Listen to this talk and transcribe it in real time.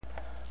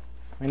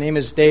My name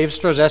is Dave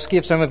Strozewski,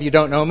 if some of you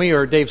don't know me,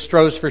 or Dave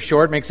Stroz for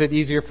short. Makes it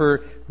easier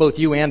for both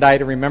you and I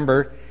to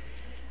remember.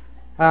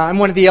 I'm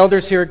one of the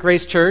elders here at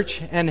Grace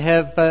Church and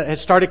have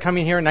started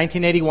coming here in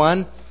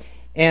 1981.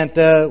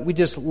 And we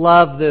just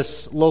love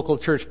this local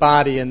church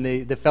body and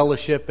the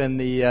fellowship and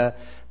the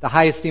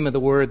high esteem of the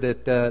Word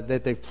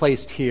that they've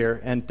placed here.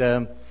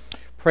 And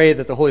pray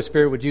that the Holy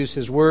Spirit would use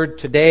His Word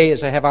today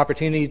as I have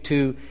opportunity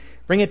to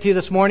bring it to you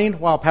this morning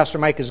while Pastor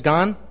Mike is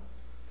gone.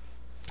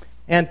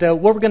 And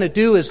what we're going to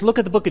do is look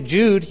at the book of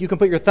Jude. You can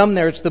put your thumb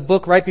there. It's the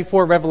book right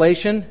before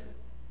Revelation.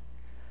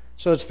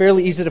 So it's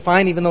fairly easy to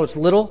find, even though it's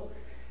little.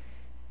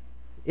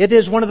 It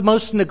is one of the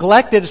most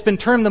neglected. It's been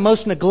termed the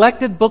most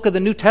neglected book of the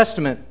New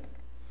Testament.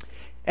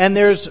 And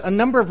there's a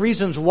number of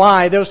reasons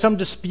why. There was some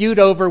dispute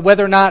over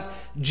whether or not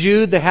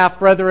Jude, the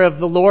half-brother of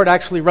the Lord,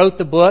 actually wrote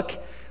the book,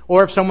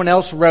 or if someone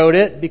else wrote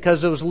it,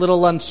 because it was a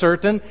little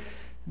uncertain.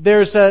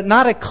 There's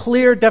not a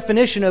clear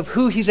definition of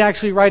who he's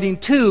actually writing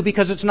to,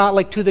 because it's not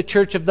like to the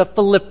church of the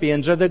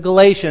Philippians or the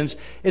Galatians.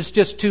 It's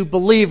just to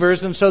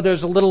believers, and so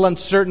there's a little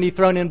uncertainty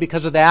thrown in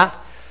because of that.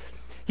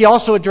 He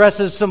also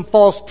addresses some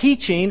false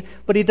teaching,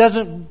 but he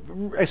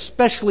doesn't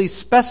especially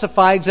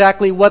specify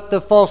exactly what the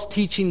false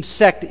teaching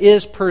sect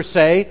is per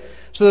se.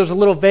 So there's a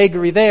little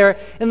vagary there.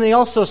 And then he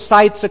also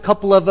cites a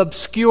couple of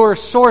obscure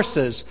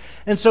sources.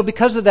 And so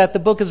because of that, the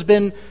book has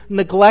been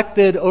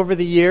neglected over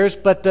the years.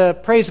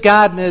 But praise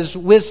God in His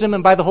wisdom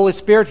and by the Holy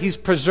Spirit, He's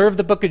preserved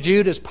the book of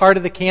Jude as part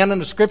of the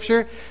canon of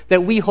Scripture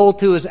that we hold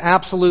to as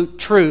absolute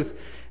truth.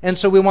 And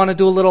so we want to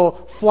do a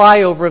little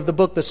flyover of the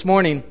book this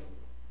morning.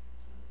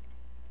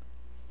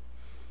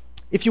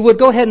 If you would,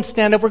 go ahead and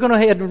stand up. We're going to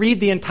go ahead and read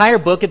the entire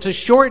book. It's a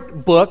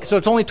short book, so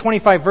it's only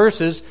 25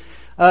 verses.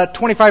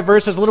 25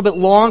 verses, a little bit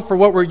long for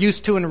what we're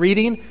used to in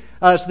reading.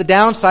 It's the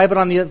downside, but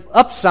on the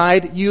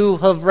upside, you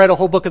have read a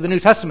whole book of the New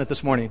Testament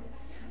this morning.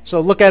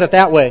 So look at it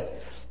that way.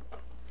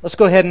 Let's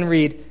go ahead and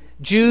read.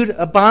 Jude,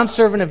 a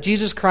bondservant of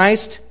Jesus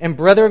Christ and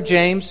brother of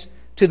James,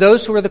 to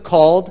those who are the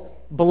called,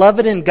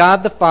 beloved in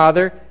God the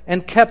Father,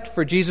 and kept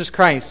for Jesus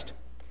Christ.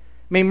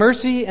 May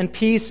mercy and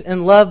peace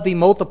and love be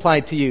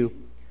multiplied to you.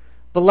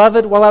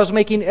 Beloved, while I was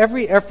making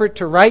every effort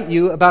to write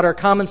you about our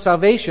common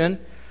salvation,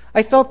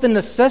 I felt the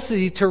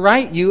necessity to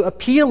write you,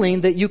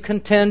 appealing that you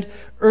contend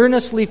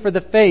earnestly for the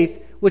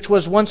faith which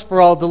was once for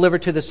all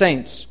delivered to the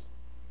saints.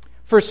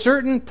 For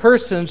certain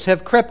persons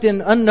have crept in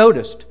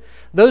unnoticed,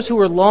 those who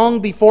were long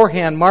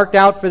beforehand marked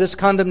out for this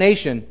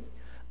condemnation,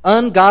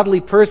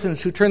 ungodly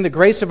persons who turn the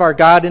grace of our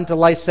God into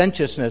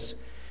licentiousness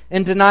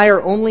and deny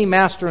our only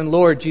Master and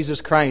Lord,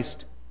 Jesus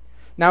Christ.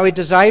 Now I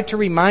desire to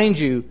remind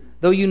you,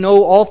 though you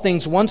know all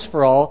things once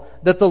for all,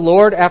 that the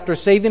Lord, after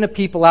saving a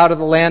people out of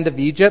the land of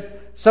Egypt,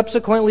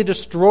 subsequently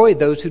destroyed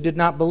those who did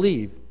not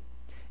believe.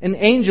 And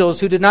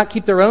angels who did not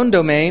keep their own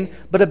domain,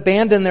 but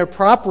abandoned their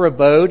proper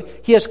abode,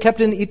 He has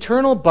kept in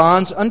eternal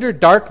bonds under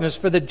darkness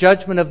for the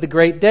judgment of the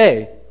great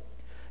day.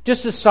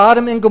 Just as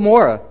Sodom and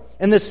Gomorrah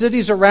and the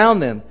cities around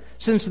them,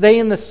 since they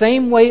in the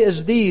same way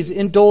as these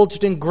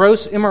indulged in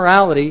gross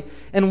immorality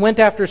and went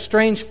after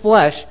strange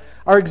flesh,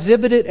 are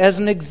exhibited as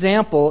an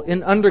example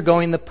in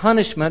undergoing the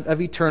punishment of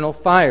eternal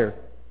fire.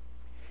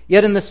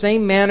 Yet in the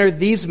same manner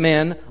these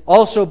men,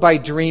 also by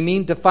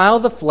dreaming, defile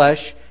the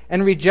flesh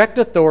and reject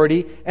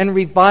authority and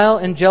revile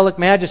angelic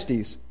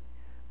majesties.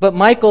 But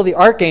Michael the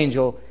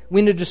archangel,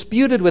 when he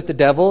disputed with the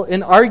devil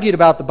and argued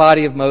about the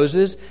body of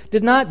Moses,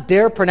 did not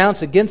dare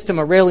pronounce against him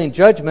a railing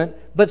judgment,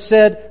 but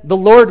said, "The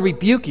Lord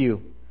rebuke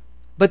you."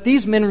 But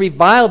these men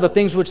revile the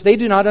things which they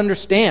do not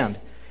understand,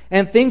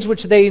 and things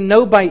which they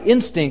know by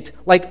instinct,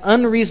 like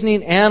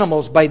unreasoning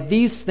animals, by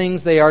these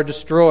things they are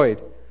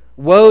destroyed.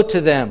 Woe to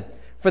them!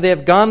 For they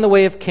have gone the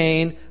way of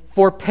Cain.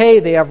 For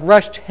pay they have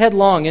rushed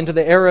headlong into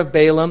the error of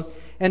Balaam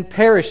and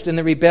perished in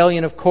the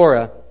rebellion of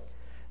Korah.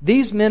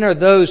 These men are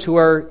those who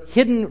are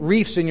hidden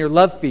reefs in your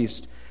love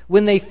feast,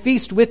 when they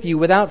feast with you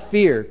without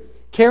fear,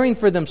 caring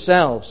for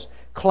themselves,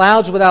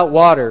 clouds without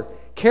water,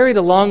 carried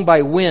along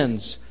by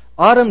winds,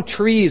 autumn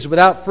trees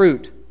without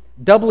fruit,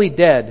 doubly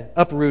dead,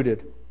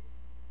 uprooted.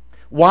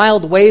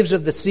 Wild waves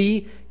of the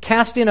sea,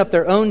 casting up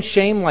their own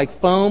shame like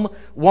foam,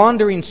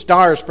 wandering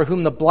stars for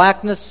whom the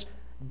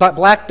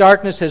black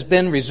darkness has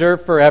been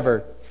reserved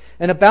forever.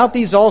 And about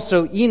these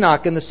also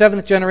Enoch in the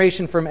 7th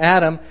generation from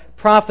Adam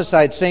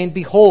prophesied, saying,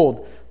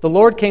 Behold, the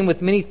Lord came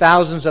with many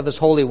thousands of His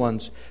holy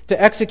ones,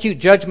 to execute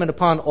judgment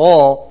upon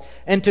all,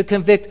 and to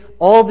convict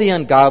all the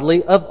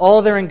ungodly of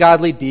all their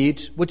ungodly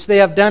deeds, which they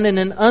have done in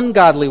an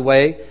ungodly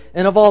way,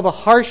 and of all the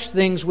harsh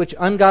things which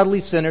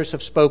ungodly sinners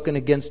have spoken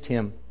against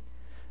Him.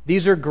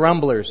 These are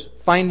grumblers,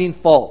 finding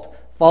fault,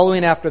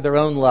 following after their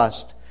own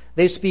lust.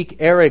 They speak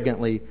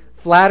arrogantly,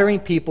 flattering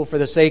people for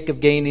the sake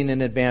of gaining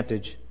an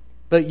advantage.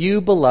 But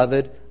you,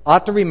 beloved,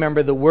 ought to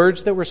remember the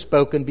words that were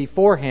spoken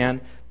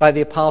beforehand by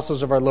the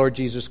apostles of our Lord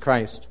Jesus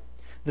Christ,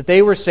 that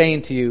they were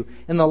saying to you,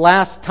 in the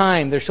last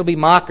time there shall be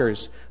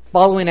mockers,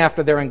 following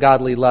after their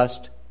ungodly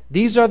lust.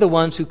 These are the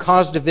ones who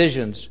cause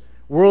divisions,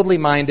 worldly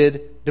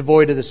minded,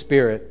 devoid of the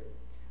Spirit.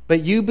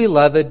 But you,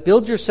 beloved,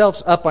 build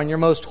yourselves up on your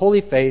most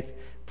holy faith,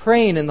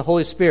 praying in the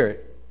Holy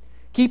Spirit.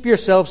 Keep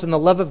yourselves in the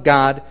love of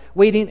God,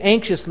 waiting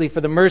anxiously for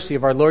the mercy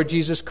of our Lord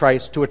Jesus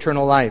Christ to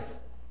eternal life.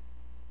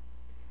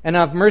 And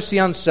have mercy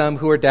on some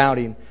who are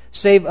doubting.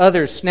 Save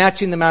others,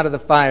 snatching them out of the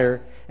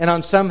fire. And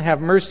on some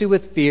have mercy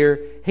with fear,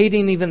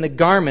 hating even the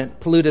garment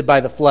polluted by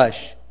the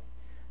flesh.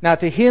 Now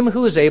to Him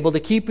who is able to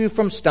keep you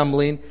from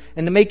stumbling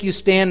and to make you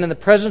stand in the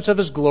presence of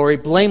His glory,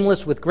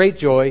 blameless with great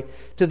joy,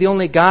 to the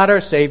only God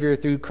our Savior,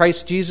 through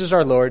Christ Jesus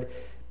our Lord,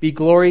 be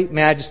glory,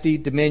 majesty,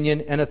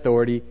 dominion, and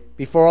authority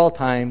before all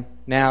time,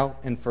 now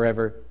and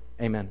forever.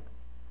 Amen.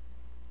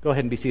 Go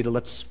ahead and be seated.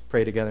 Let's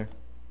pray together.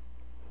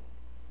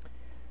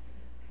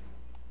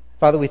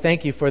 Father, we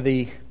thank You for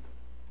the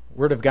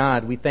Word of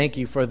God. We thank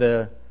You for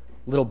the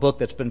little book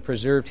that's been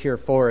preserved here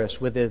for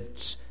us with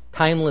its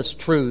timeless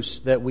truths,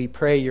 that we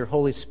pray Your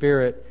Holy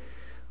Spirit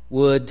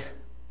would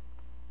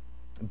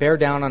bear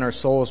down on our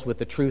souls with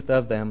the truth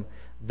of them,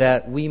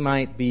 that we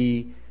might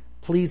be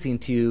pleasing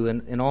to You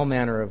in all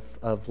manner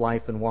of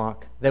life and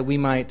walk, that we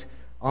might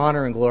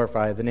honor and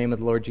glorify the name of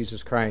the Lord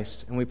Jesus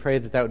Christ. And we pray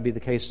that that would be the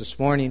case this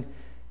morning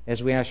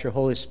as we ask Your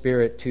Holy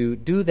Spirit to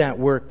do that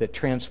work that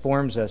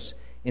transforms us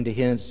into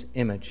His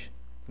image.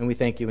 And we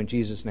thank You in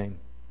Jesus' name.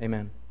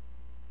 Amen.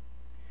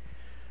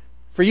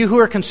 For you who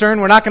are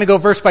concerned, we're not going to go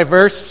verse by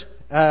verse,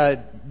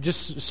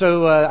 just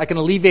so I can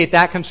alleviate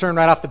that concern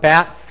right off the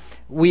bat.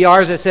 We are,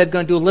 as I said,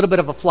 going to do a little bit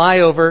of a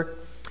flyover.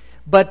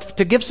 But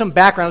to give some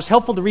background, it's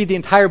helpful to read the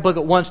entire book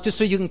at once, just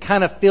so you can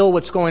kind of feel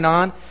what's going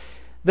on.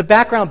 The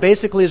background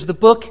basically is the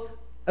book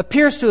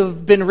appears to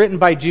have been written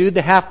by Jude,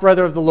 the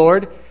half-brother of the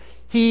Lord.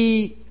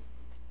 He,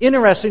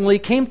 interestingly,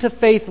 came to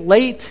faith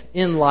late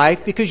in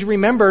life, because you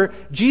remember,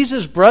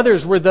 Jesus'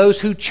 brothers were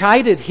those who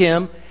chided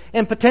him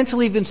and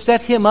potentially even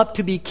set him up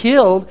to be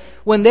killed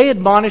when they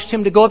admonished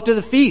him to go up to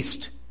the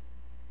feast.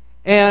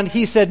 And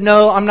he said,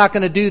 no, I'm not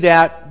going to do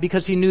that,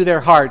 because he knew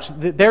their hearts.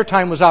 Their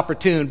time was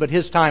opportune, but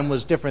his time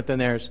was different than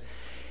theirs.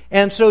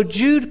 And so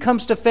Jude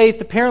comes to faith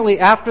apparently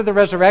after the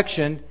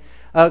resurrection.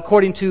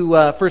 According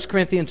to 1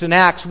 Corinthians and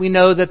Acts, we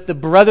know that the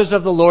brothers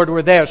of the Lord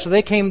were there. So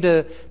they came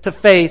to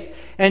faith.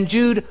 And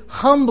Jude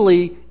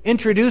humbly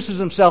introduces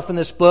himself in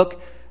this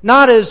book,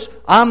 not as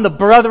I'm the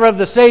brother of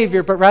the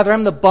Savior, but rather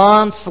I'm the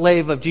bond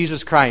slave of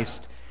Jesus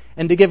Christ.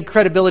 And to give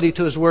credibility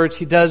to his words,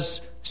 he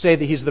does say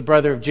that he's the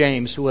brother of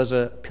James, who was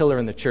a pillar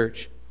in the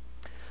church.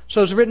 So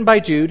it was written by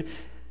Jude.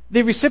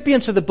 The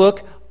recipients of the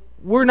book,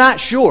 we're not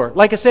sure.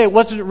 Like I say, it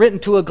wasn't written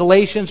to a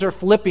Galatians or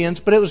Philippians,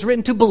 but it was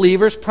written to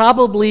believers,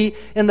 probably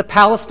in the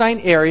Palestine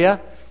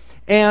area,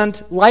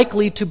 and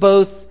likely to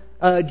both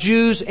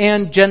Jews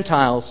and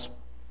Gentiles.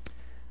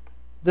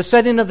 The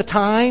setting of the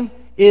time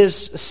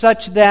is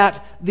such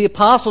that the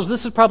apostles,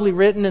 this is probably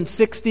written in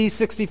 60,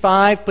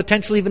 65,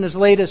 potentially even as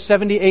late as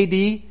 70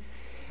 A.D.,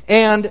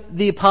 and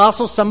the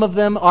apostles, some of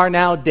them are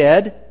now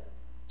dead,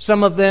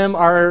 some of them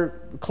are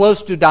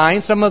close to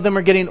dying, some of them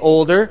are getting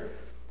older.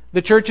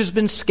 The church has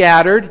been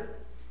scattered.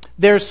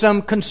 There's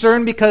some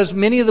concern because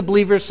many of the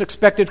believers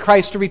expected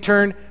Christ to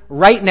return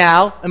right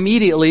now,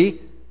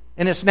 immediately,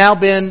 and it's now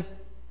been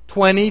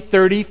 20,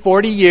 30,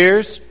 40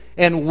 years,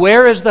 and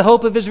where is the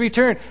hope of His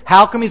return?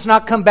 How come He's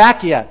not come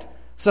back yet?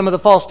 Some of the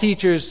false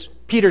teachers,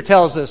 Peter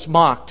tells us,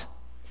 mocked.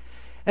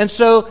 And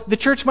so the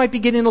church might be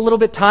getting a little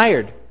bit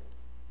tired.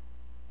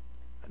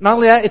 Not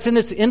only that, it's in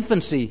its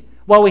infancy.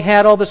 While we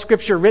had all the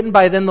Scripture written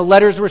by then, the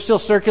letters were still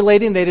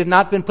circulating. They had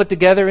not been put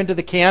together into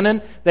the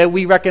canon that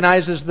we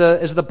recognize as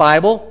the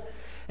Bible.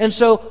 And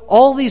so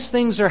all these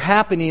things are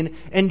happening,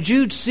 and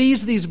Jude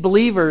sees these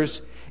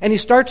believers, and he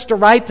starts to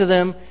write to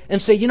them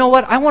and say, you know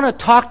what, I want to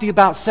talk to you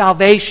about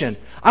salvation.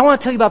 I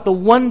want to tell you about the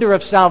wonder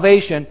of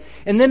salvation.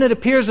 And then it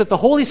appears that the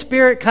Holy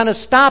Spirit kind of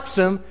stops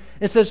him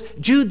and says,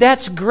 Jude,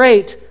 that's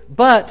great,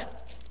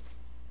 but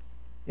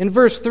in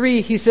verse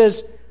 3 he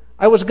says,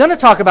 I was going to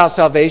talk about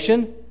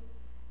salvation,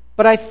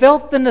 but I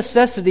felt the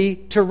necessity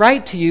to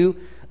write to you,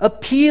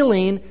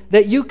 appealing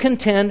that you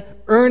contend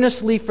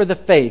earnestly for the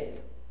faith.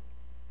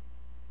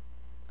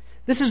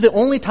 This is the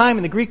only time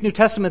in the Greek New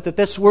Testament that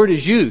this word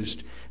is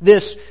used,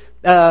 this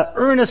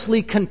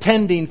earnestly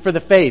contending for the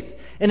faith.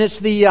 And it's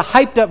the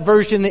hyped up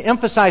version, the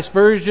emphasized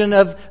version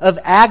of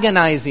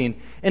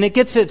agonizing. And it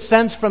gets its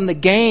sense from the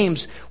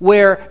games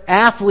where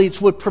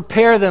athletes would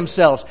prepare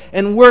themselves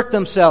and work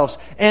themselves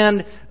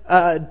and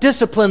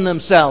discipline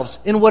themselves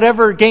in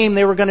whatever game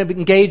they were going to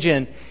engage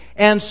in.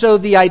 And so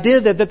the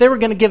idea that they were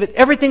going to give it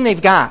everything they've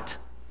got.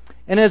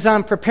 And as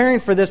I'm preparing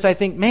for this, I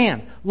think,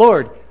 man,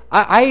 Lord,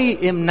 I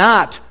am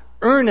not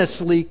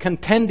earnestly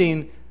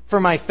contending for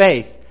my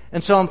faith.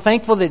 And so I'm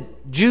thankful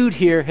that Jude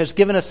here has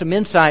given us some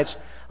insights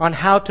on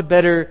how to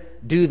better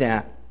do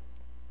that.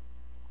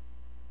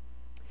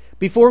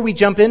 Before we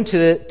jump into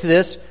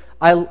this,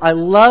 I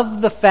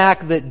love the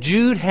fact that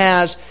Jude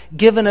has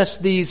given us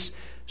these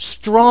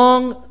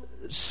strong,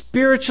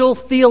 spiritual,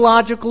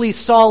 theologically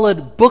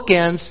solid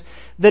bookends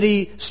that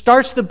he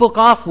starts the book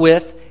off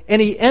with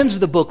and he ends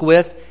the book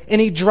with,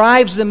 and he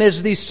drives them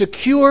as these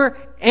secure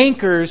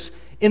anchors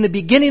in the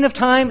beginning of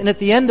time and at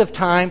the end of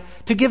time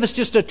to give us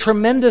just a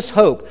tremendous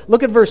hope.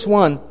 Look at verse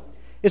 1.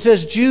 It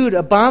says, Jude,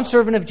 a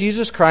bondservant of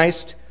Jesus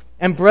Christ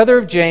and brother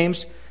of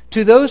James,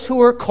 to those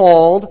who are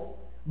called,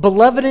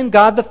 beloved in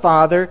God the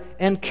Father,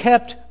 and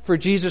kept for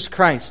Jesus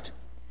Christ.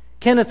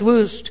 Kenneth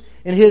Wust,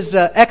 in his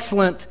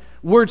excellent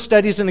word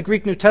studies in the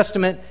Greek New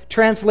Testament,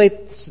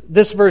 translates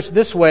this verse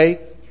this way.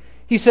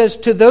 He says,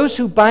 to those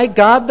who by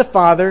God the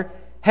Father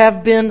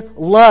have been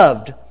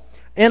loved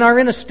and are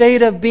in a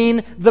state of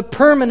being the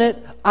permanent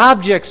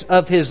objects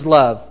of His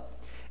love,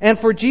 and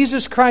for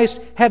Jesus Christ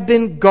have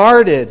been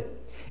guarded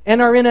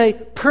and are in a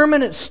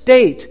permanent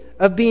state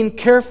of being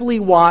carefully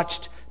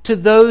watched, to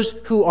those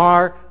who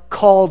are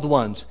called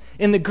ones.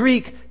 In the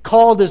Greek,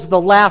 called is the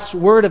last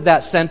word of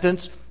that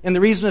sentence, and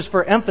the reason is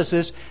for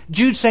emphasis.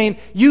 Jude's saying,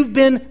 you've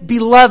been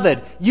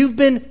beloved, you've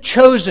been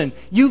chosen,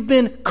 you've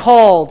been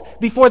called.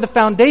 Before the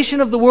foundation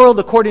of the world,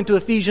 according to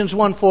Ephesians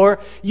 1:4,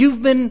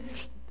 you've been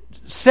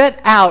set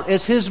out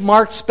as His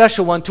marked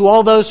special one to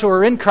all those who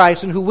are in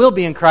Christ and who will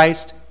be in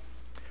Christ.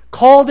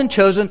 Called and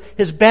chosen,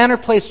 His banner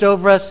placed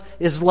over us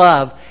is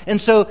love.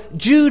 And so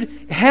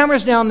Jude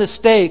hammers down this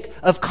stake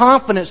of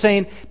confidence,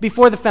 saying,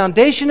 before the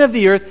foundation of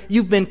the earth,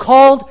 you've been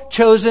called,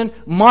 chosen,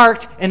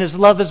 marked, and His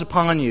love is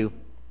upon you.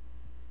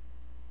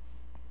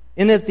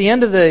 And at the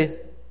end of the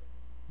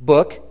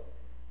book,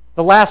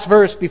 the last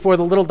verse before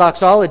the little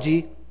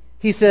doxology,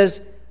 he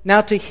says,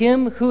 now to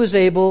Him who is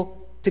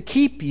able to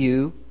keep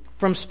you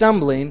from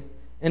stumbling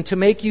and to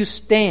make you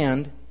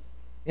stand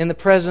in the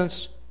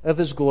presence of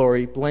His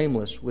glory,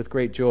 blameless with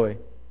great joy.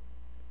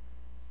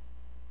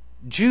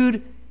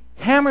 Jude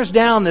hammers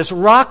down this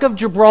rock of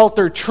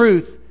Gibraltar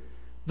truth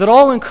that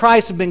all in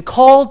Christ have been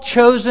called,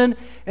 chosen,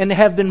 and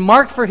have been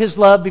marked for His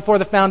love before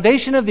the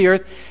foundation of the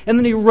earth. And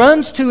then he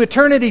runs to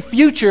eternity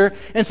future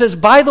and says,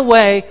 by the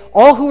way,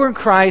 all who are in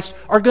Christ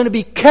are going to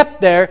be kept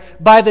there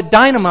by the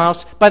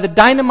dynamos, by the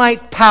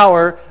dynamite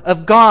power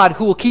of God,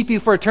 who will keep you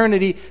for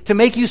eternity to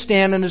make you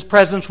stand in His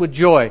presence with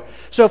joy.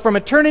 So from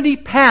eternity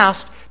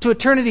past to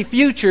eternity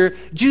future,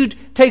 Jude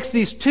takes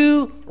these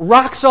two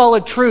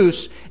rock-solid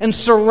truths and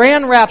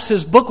saran wraps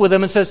his book with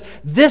them and says,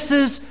 this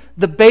is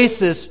the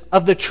basis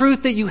of the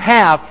truth that you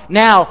have.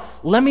 Now,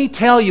 let me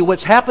tell you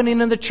what's happening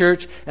in the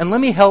church, and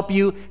let me help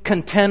you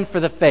contend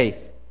for the faith.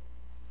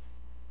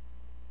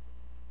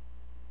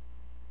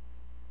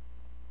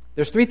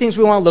 There's three things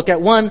we want to look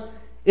at. One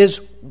is,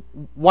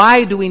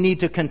 why do we need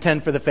to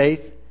contend for the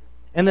faith?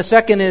 And the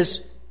second is,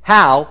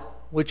 how,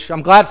 which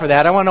I'm glad for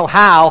that. I want to know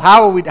how.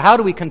 How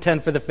do we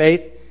contend for the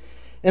faith?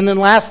 And then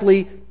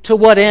lastly, to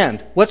what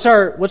end? What's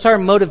our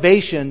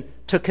motivation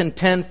to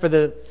contend for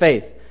the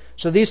faith?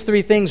 So these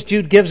three things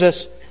Jude gives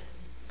us.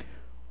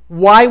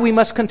 Why we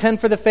must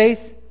contend for the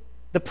faith?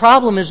 The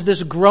problem is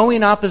this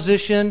growing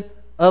opposition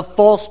of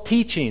false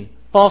teaching,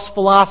 false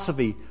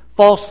philosophy,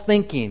 false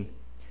thinking.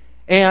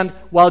 And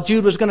while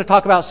Jude was going to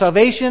talk about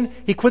salvation,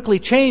 he quickly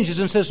changes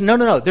and says,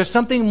 no, there's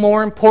something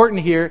more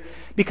important here,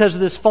 because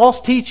this false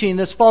teaching,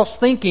 this false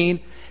thinking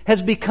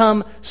has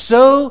become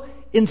so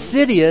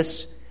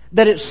insidious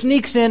that it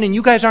sneaks in and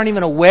you guys aren't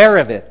even aware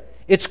of it.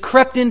 It's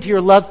crept into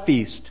your love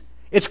feast.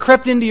 It's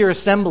crept into your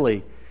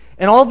assembly.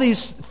 And all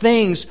these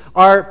things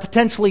are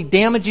potentially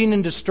damaging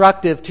and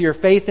destructive to your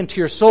faith and to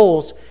your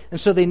souls, and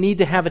so they need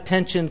to have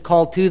attention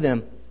called to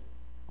them.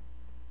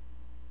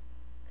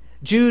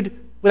 Jude,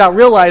 without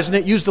realizing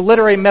it, used a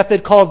literary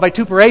method called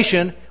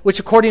vituperation, which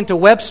according to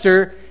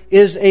Webster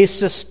is a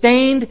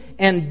sustained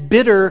and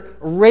bitter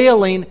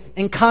railing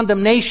and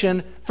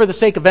condemnation for the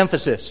sake of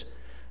emphasis.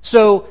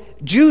 So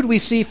Jude we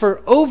see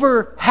for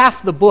over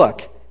half the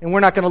book, and we're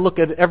not going to look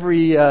at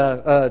every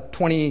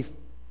 20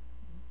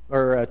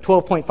 or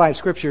 12.5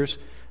 scriptures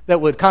that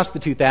would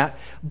constitute that,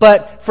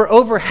 but for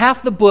over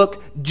half the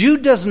book,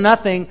 Jude does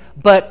nothing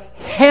but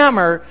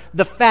hammer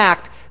the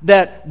fact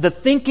that the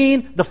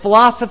thinking, the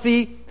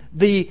philosophy,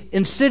 the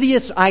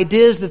insidious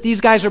ideas that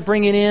these guys are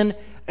bringing in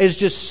is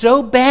just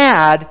so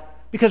bad,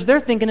 because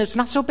they're thinking it's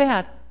not so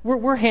bad.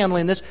 We're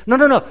handling this.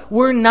 No.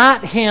 We're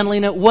not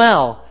handling it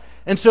well.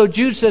 And so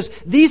Jude says,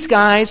 these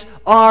guys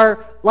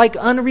are like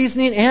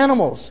unreasoning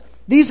animals.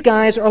 These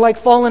guys are like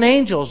fallen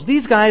angels.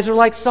 These guys are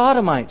like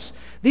sodomites.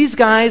 These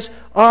guys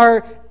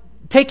are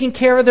taking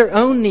care of their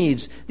own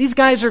needs. These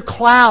guys are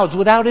clouds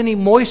without any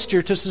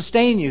moisture to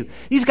sustain you.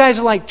 These guys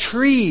are like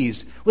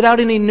trees without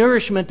any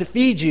nourishment to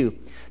feed you.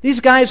 These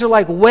guys are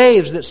like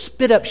waves that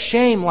spit up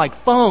shame like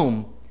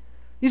foam.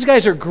 These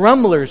guys are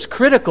grumblers,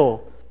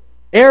 critical,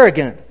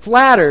 arrogant,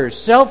 flatterers,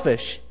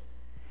 selfish.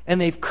 And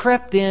they've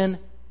crept in,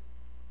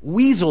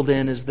 weaseled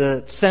in is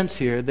the sense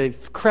here.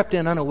 They've crept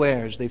in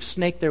unawares. They've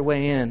snaked their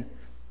way in.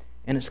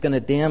 And it's going to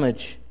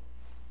damage.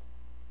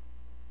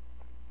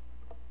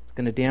 It's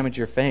going to damage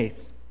your faith.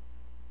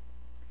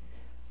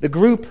 The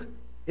group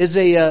is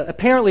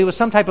apparently with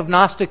some type of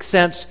Gnostic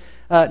sense.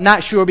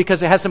 Not sure,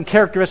 because it has some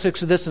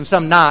characteristics of this and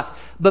some not.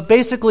 But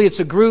basically it's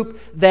a group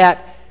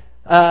that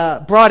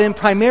brought in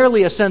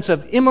primarily a sense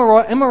of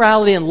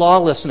immorality and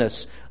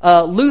lawlessness.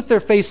 Luther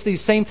faced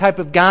these same type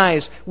of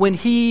guys when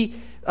he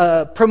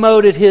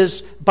promoted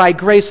his by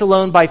grace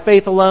alone, by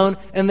faith alone,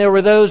 and there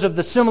were those of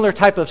the similar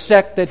type of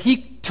sect that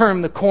he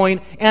termed the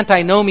coin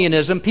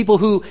antinomianism, people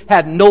who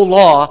had no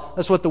law,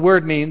 that's what the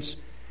word means.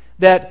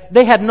 that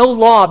they had no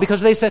law because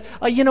they said,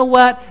 oh, you know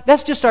what?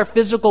 That's just our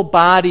physical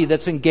body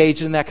that's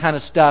engaged in that kind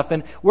of stuff,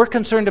 and we're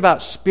concerned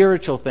about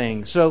spiritual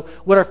things. So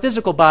what our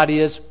physical body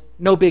is,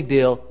 no big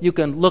deal. You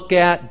can look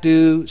at,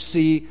 do,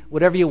 see,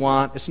 whatever you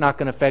want. It's not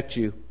going to affect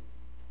you.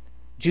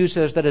 Jude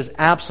says that is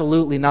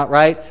absolutely not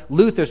right.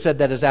 Luther said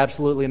that is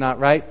absolutely not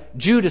right.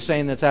 Jude is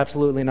saying that's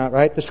absolutely not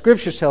right. The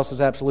Scriptures tell us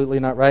it's absolutely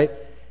not right.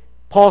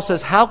 Paul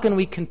says, how can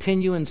we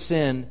continue in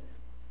sin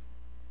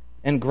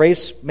and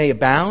grace may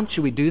abound?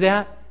 Should we do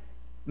that?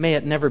 May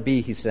it never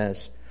be, he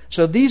says.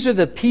 So these are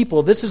the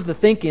people, this is the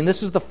thinking,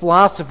 this is the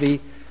philosophy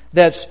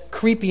that's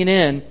creeping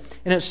in.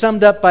 And it's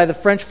summed up by the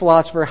French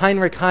philosopher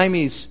Heinrich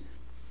Heime's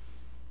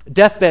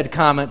deathbed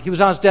comment. He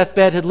was on his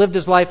deathbed, had lived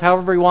his life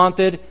however he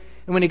wanted,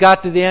 and when he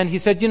got to the end, he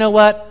said, you know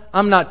what?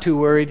 I'm not too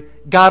worried.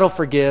 God will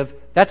forgive.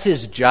 That's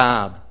his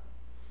job.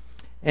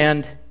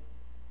 And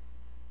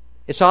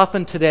it's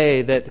often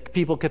today that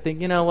people could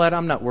think, you know what?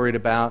 I'm not worried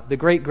about the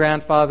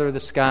great-grandfather of the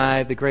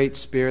sky, the great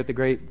spirit, the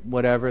great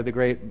whatever, the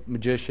great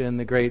magician,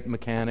 the great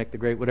mechanic, the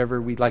great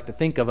whatever we'd like to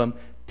think of him,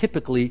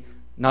 typically,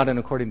 not in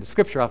according to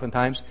Scripture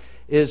oftentimes,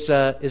 is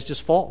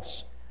just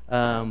false.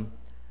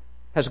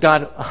 Has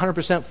God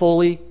 100%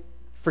 fully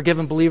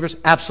forgiven believers?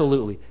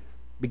 Absolutely.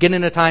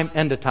 Beginning of time,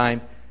 end of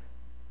time.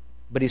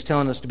 But he's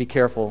telling us to be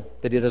careful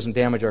that he doesn't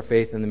damage our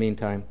faith in the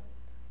meantime.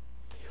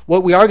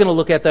 What we are going to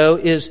look at, though,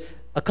 is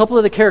a couple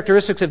of the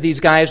characteristics of these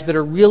guys that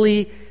are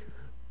really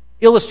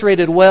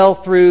illustrated well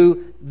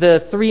through the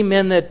three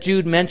men that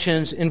Jude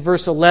mentions in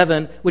verse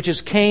 11, which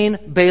is Cain,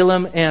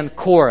 Balaam, and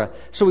Korah.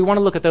 So we want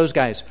to look at those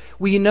guys.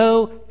 We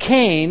know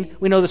Cain,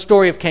 we know the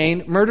story of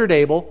Cain, murdered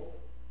Abel.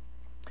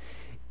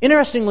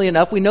 Interestingly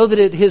enough, we know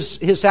that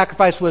his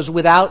sacrifice was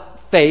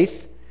without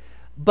faith.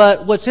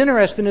 But what's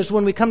interesting is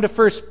when we come to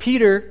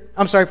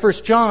 1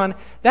 John,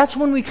 that's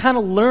when we kind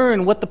of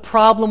learn what the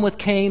problem with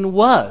Cain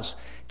was.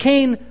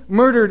 Cain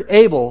murdered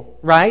Abel,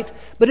 right?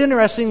 But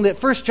interesting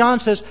that 1 John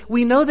says,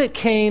 we know that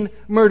Cain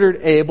murdered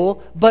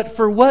Abel, but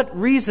for what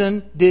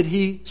reason did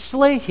he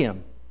slay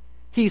him?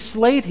 He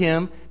slayed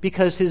him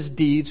because his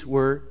deeds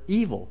were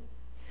evil.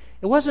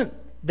 It wasn't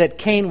that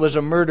Cain was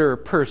a murderer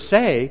per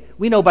se.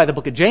 We know by the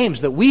book of James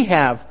that we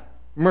have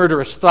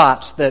murderous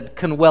thoughts that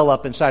can well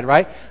up inside,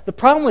 right? The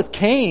problem with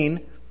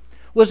Cain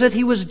was that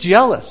he was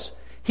jealous.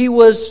 He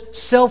was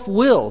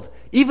self-willed.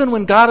 Even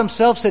when God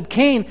himself said,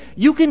 Cain,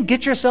 you can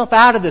get yourself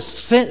out of this.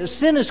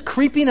 Sin is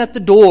creeping at the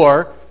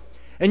door,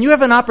 and you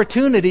have an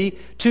opportunity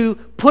to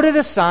put it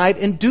aside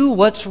and do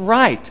what's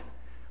right.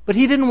 But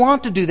he didn't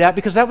want to do that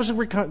because that was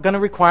going to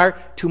require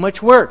too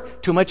much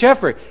work, too much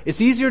effort.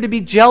 It's easier to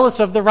be jealous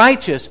of the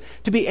righteous,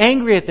 to be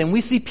angry at them.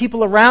 We see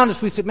people around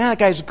us, we say, man, that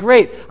guy's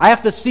great. I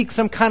have to seek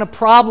some kind of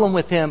problem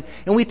with him.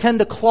 And we tend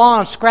to claw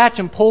and scratch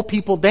and pull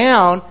people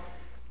down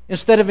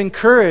instead of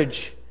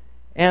encourage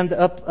and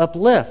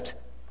uplift.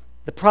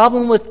 The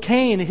problem with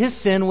Cain, his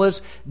sin,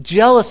 was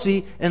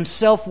jealousy and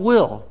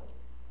self-will.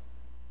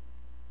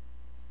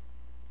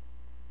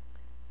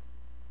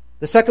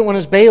 The second one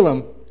is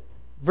Balaam.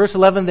 Verse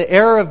 11, the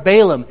error of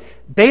Balaam.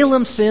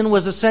 Balaam's sin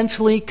was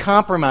essentially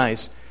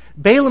compromise.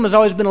 Balaam has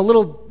always been a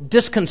little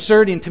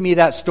disconcerting to me,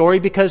 that story,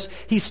 because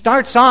he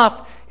starts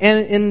off,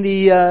 and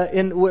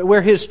in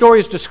where his story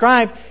is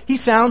described, he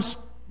sounds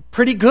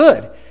pretty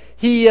good.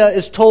 He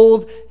is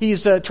told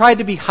he's tried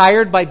to be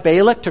hired by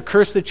Balak to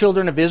curse the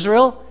children of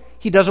Israel.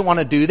 He doesn't want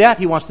to do that.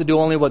 He wants to do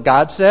only what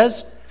God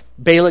says.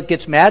 Balak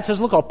gets mad, says,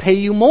 look, I'll pay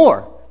you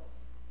more.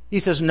 He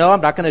says, no,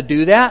 I'm not going to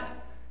do that.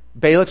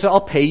 Balak says,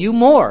 I'll pay you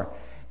more.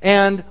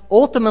 And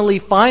ultimately,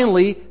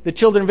 finally, the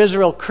children of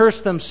Israel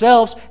curse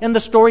themselves, and the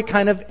story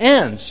kind of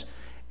ends.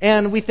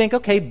 And we think,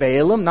 okay,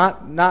 Balaam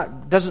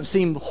doesn't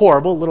seem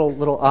horrible,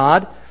 little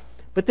odd.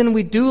 But then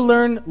we do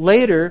learn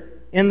later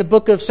in the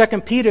book of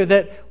 2 Peter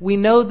that we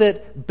know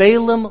that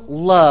Balaam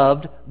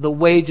loved the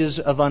wages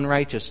of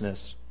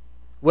unrighteousness.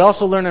 We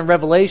also learn in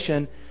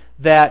Revelation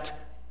that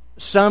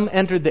some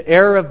entered the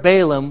error of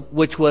Balaam,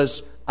 which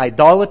was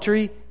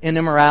idolatry and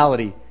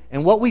immorality.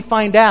 And what we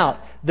find out,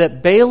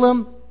 that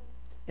Balaam,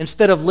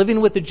 instead of living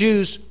with the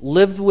Jews,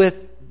 lived with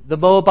the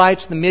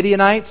Moabites, the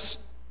Midianites,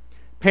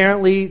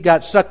 apparently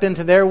got sucked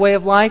into their way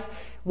of life.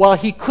 While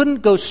he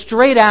couldn't go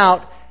straight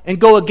out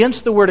and go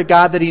against the Word of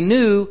God that he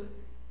knew,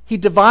 he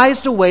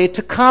devised a way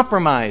to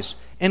compromise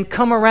and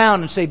come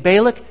around and say,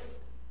 Balak,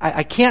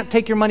 I can't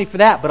take your money for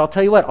that, but I'll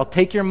tell you what, I'll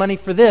take your money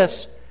for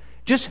this.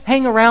 Just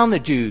hang around the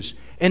Jews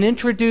and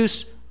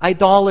introduce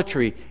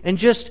idolatry and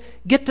just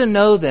get to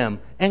know them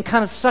and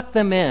kind of suck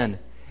them in.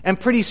 And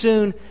pretty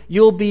soon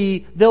they'll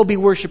be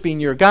worshiping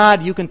your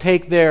God. You can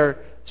take their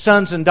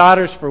sons and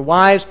daughters for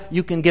wives.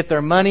 You can get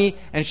their money.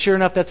 And sure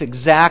enough, that's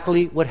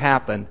exactly what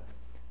happened.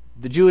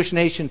 The Jewish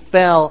nation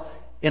fell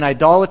in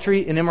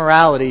idolatry and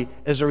immorality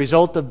as a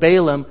result of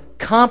Balaam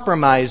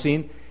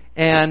compromising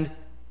and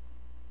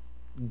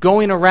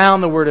going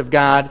around the Word of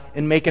God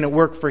and making it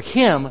work for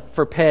him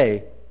for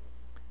pay.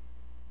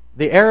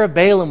 The error of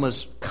Balaam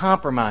was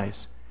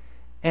compromise.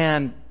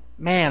 And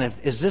man,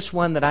 is this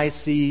one that I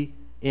see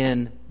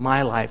in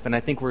my life? And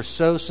I think we're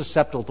so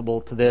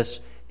susceptible to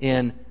this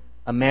in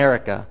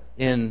America,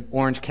 in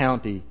Orange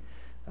County.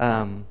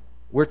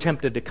 We're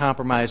tempted to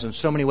compromise in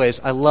so many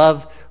ways. I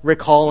love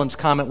Rick Holland's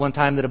comment one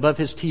time that above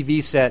his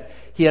TV set,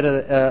 he had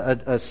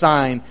a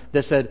sign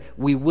that said,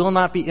 "We will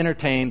not be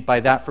entertained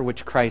by that for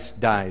which Christ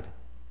died."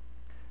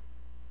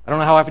 I don't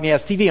know how often he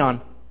has TV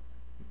on.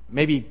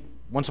 Maybe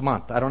once a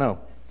month. I don't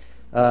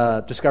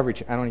know. Discovery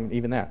Channel. I don't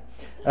even that.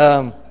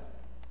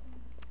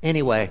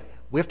 Anyway,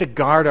 we have to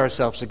guard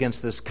ourselves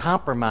against this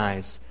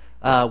compromise,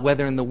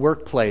 whether in the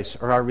workplace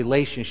or our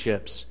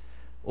relationships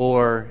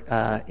or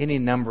any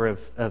number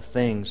of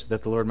things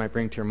that the Lord might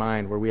bring to your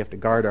mind, where we have to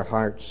guard our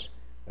hearts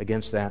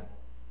against that.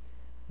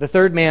 The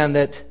third man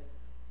that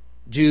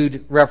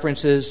Jude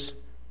references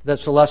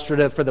that's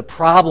illustrative for the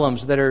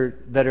problems that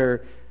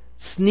are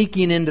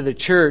sneaking into the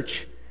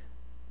church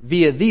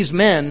via these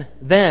men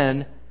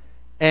then,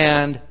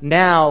 and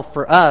now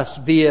for us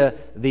via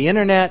the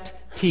internet,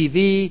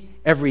 TV,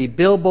 every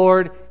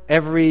billboard,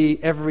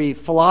 every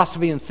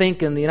philosophy and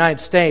think in the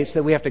United States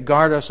that we have to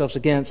guard ourselves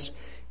against,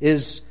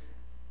 is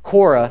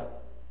Korah,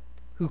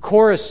 who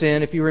Korah's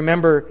sin, if you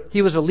remember,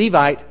 he was a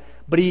Levite,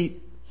 but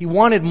he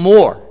wanted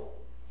more.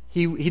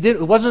 He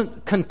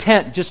wasn't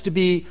content just to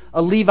be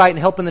a Levite and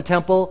help in the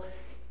temple.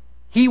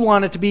 He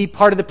wanted to be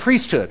part of the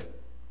priesthood.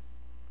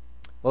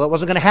 Well, that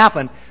wasn't going to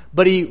happen,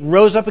 but he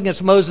rose up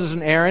against Moses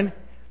and Aaron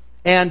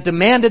and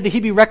demanded that he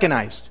be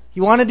recognized. He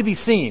wanted to be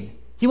seen.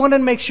 He wanted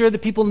to make sure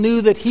that people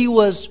knew that he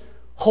was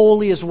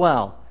holy as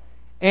well,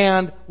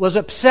 and was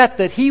upset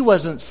that he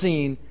wasn't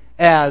seen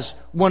as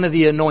one of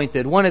the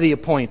anointed, one of the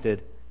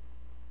appointed.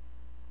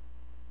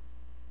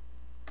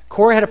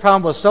 Korah had a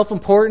problem with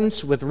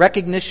self-importance, with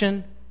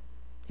recognition.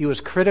 He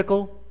was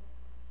critical.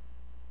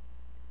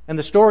 And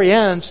the story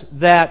ends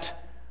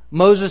that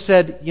Moses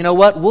said, "You know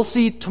what? We'll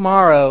see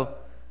tomorrow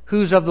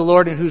who's of the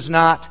Lord and who's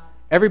not.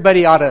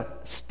 Everybody ought to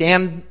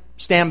stand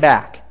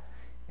back."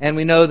 And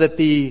we know that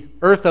the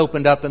earth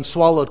opened up and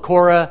swallowed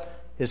Korah,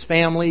 his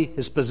family,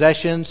 his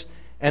possessions,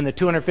 and the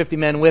 250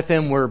 men with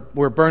him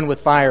were burned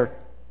with fire.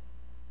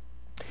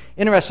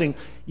 Interesting.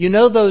 You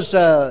know those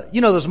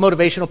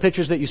motivational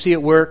pictures that you see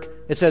at work?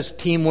 It says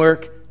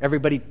teamwork,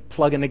 everybody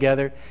plugging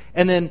together.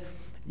 And then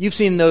you've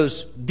seen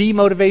those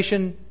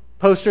demotivation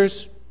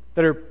posters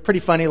that are pretty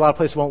funny. A lot of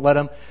places won't let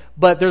them.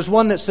 But there's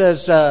one that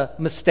says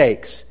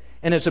mistakes.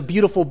 And it's a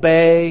beautiful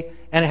bay,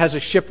 and it has a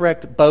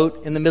shipwrecked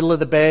boat in the middle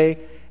of the bay.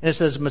 And it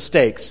says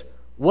mistakes.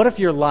 What if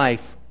your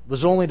life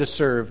was only to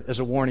serve as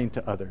a warning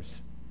to others?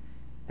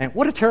 And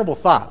what a terrible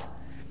thought.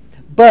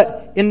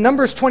 But in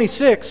Numbers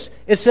 26,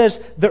 it says,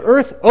 "The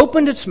earth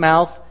opened its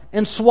mouth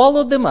and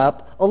swallowed them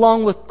up,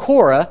 along with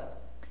Korah,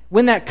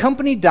 when that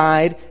company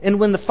died, and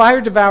when the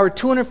fire devoured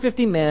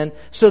 250 men,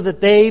 so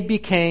that they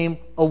became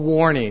a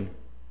warning."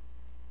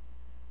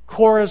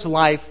 Korah's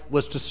life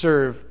was to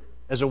serve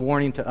as a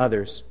warning to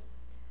others.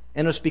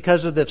 And it was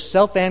because of the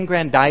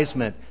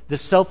self-aggrandizement, the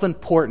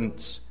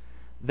self-importance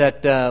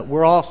that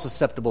we're all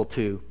susceptible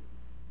to.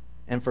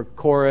 And for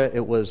Korah,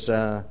 it was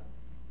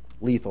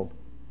lethal.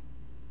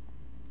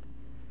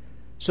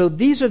 So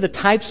these are the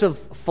types of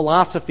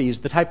philosophies,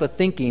 the type of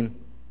thinking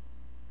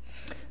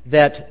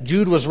that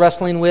Jude was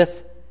wrestling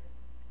with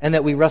and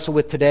that we wrestle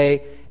with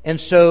today.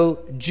 And so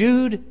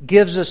Jude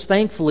gives us,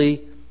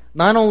 thankfully,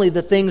 not only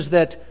the things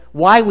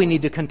why we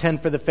need to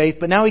contend for the faith,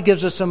 but now he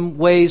gives us some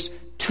ways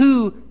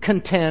to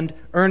contend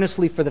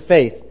earnestly for the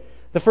faith.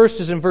 The first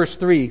is in verse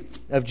 3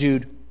 of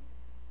Jude.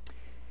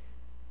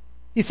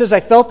 He says, "I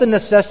felt the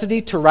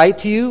necessity to write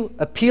to you,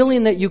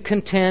 appealing that you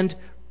contend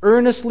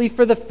earnestly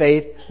for the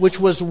faith which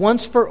was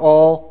once for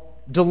all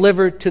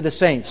delivered to the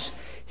saints."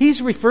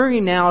 He's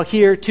referring now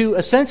here to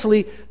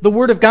essentially the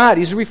Word of God.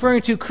 He's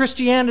referring to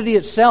Christianity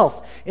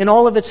itself in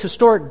all of its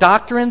historic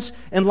doctrines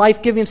and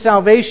life-giving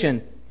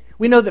salvation.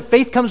 We know that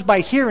faith comes by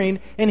hearing,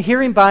 and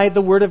hearing by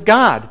the Word of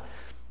God.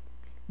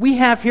 We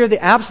have here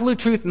the absolute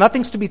truth.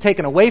 Nothing's to be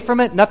taken away from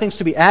it. Nothing's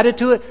to be added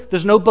to it.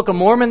 There's no Book of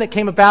Mormon that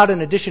came about in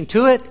addition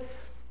to it.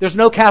 There's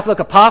no Catholic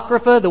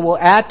Apocrypha that will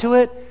add to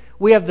it.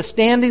 We have the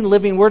standing,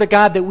 living Word of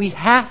God that we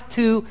have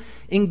to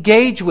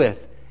engage with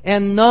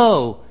and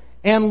know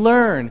and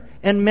learn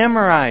and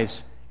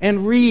memorize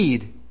and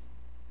read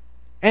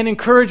and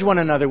encourage one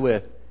another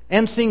with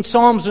and sing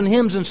psalms and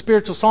hymns and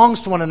spiritual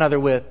songs to one another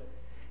with,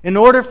 in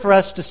order for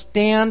us to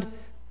stand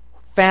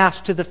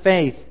fast to the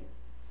faith,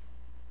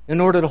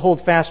 in order to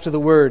hold fast to the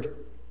Word.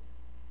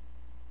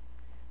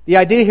 The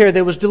idea here that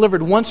it was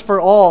delivered once for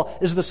all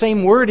is the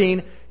same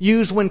wording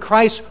used when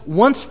Christ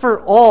once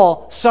for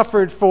all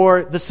suffered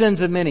for the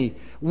sins of many.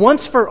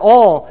 Once for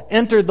all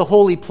entered the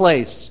holy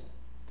place.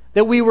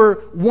 That we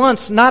were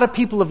once not a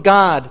people of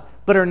God,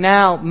 but are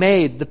now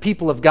made the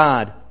people of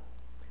God.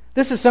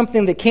 This is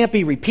something that can't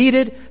be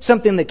repeated,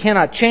 something that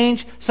cannot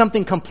change,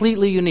 something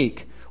completely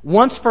unique.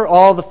 Once for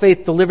all, the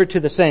faith delivered to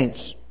the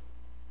saints.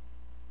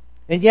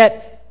 And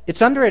yet,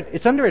 it's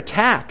under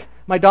attack.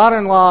 My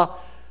daughter-in-law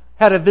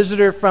had a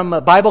visitor from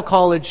a Bible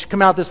college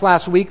come out this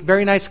last week.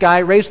 Very nice guy,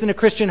 raised in a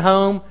Christian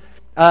home,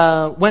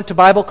 went to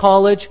Bible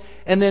college,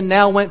 and then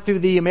now went through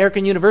the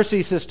American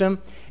university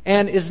system,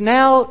 and is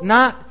now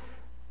not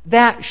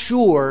that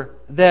sure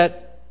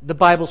that the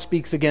Bible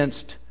speaks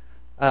against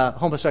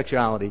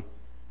homosexuality.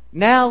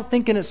 Now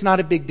thinking it's not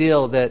a big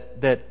deal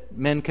that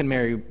men can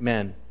marry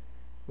men.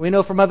 We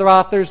know from other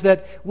authors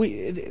that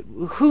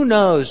who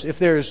knows if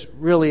there's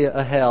really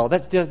a hell.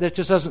 That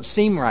just doesn't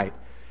seem right.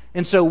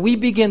 And so we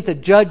begin to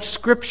judge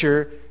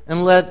Scripture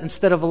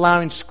instead of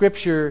allowing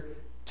Scripture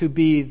to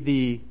be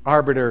the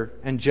arbiter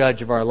and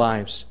judge of our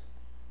lives.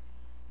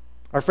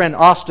 Our friend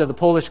Asta, the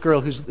Polish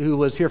girl who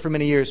was here for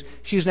many years,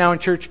 she's now in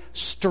church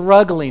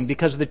struggling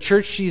because the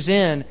church she's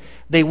in,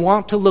 they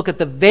want to look at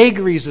the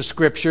vagaries of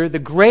Scripture, the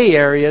gray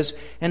areas,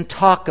 and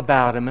talk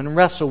about them and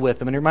wrestle with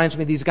them. And it reminds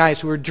me of these guys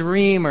who are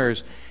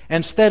dreamers,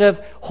 instead of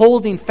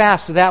holding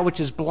fast to that which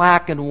is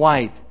black and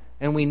white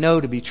and we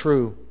know to be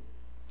true.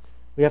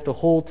 We have to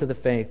hold to the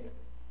faith.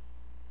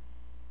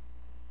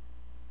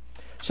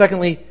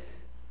 Secondly,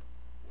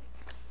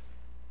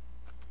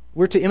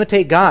 we're to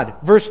imitate God.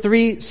 Verse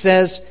 3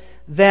 says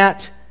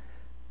that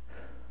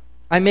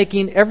I'm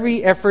making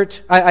every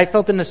effort. I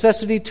felt the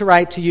necessity to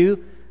write to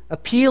you,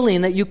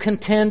 appealing that you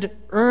contend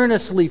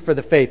earnestly for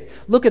the faith.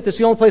 Look at this.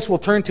 The only place we'll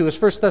turn to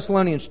is 1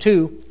 Thessalonians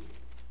 2.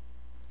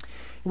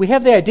 We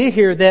have the idea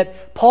here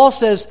that Paul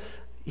says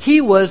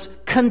he was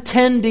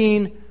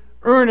contending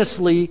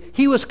earnestly.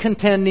 He was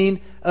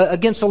contending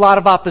against a lot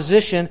of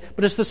opposition,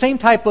 but it's the same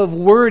type of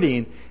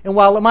wording. And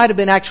while it might have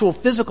been actual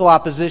physical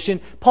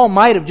opposition, Paul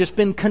might have just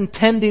been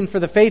contending for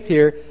the faith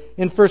here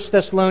in 1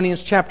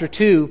 Thessalonians chapter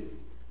 2,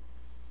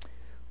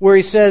 where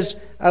he says,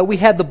 we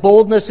had the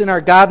boldness in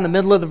our God in the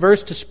middle of the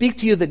verse to speak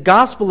to you the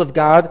gospel of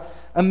God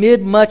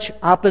amid much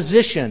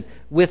opposition,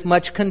 with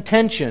much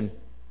contention.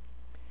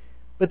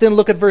 But then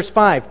look at verse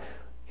 5.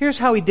 Here's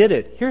how he did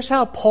it. Here's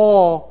how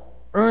Paul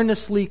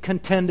earnestly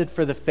contended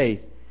for the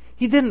faith.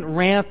 He didn't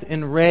rant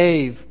and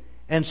rave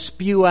and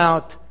spew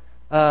out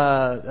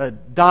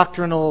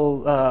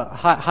doctrinal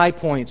high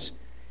points.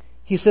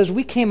 He says,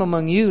 we came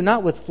among you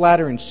not with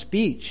flattering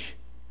speech,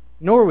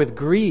 nor with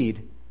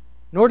greed,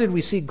 nor did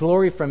we seek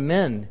glory from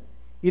men,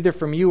 either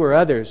from you or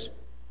others.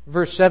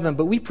 Verse 7,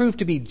 but we proved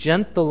to be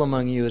gentle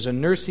among you as a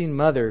nursing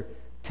mother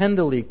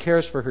tenderly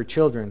cares for her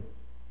children.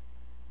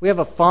 We have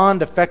a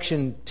fond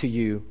affection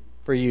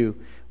for you.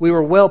 We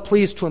were well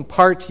pleased to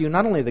impart to you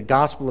not only the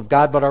gospel of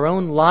God, but our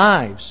own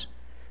lives,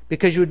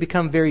 because you would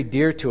become very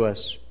dear to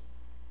us.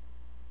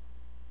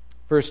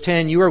 Verse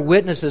 10, you are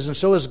witnesses, and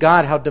so is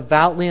God, how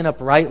devoutly and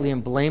uprightly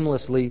and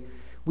blamelessly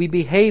we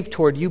behave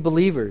toward you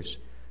believers,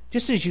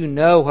 just as you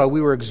know how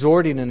we were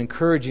exhorting and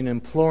encouraging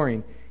and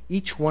imploring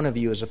each one of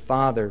you as a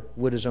father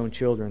would his own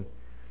children.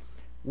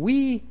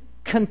 We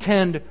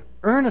contend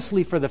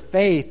earnestly for the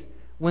faith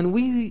when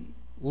we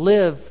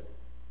live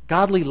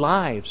godly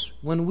lives,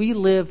 when we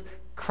live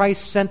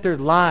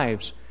Christ-centered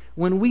lives,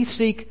 when we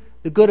seek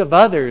the good of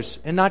others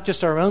and not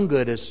just our own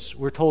good, as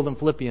we're told in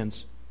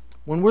Philippians,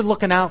 when we're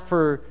looking out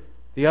for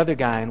the other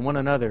guy and one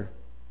another.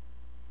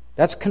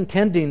 That's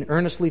contending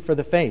earnestly for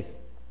the faith.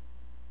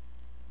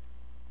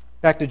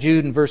 Back to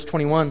Jude in verse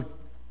 21.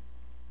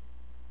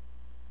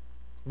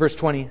 Verse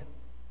 20.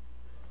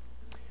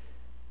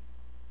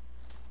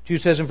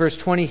 Jude says in verse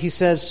 20, he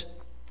says,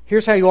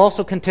 here's how you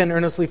also contend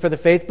earnestly for the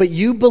faith. But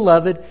you,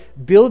 beloved,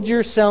 build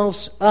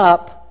yourselves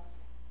up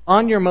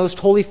on your most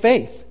holy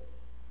faith.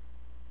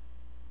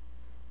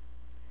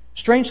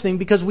 Strange thing,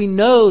 because we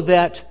know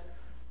that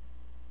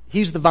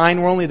He's the vine,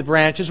 we're only the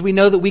branches. We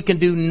know that we can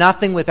do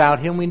nothing without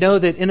Him. We know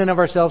that in and of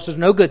ourselves there's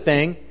no good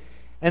thing,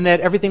 and that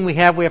everything we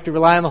have, we have to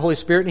rely on the Holy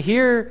Spirit. And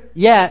here,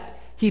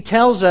 yet, He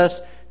tells us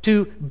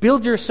to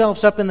build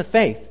yourselves up in the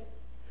faith.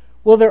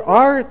 Well, there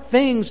are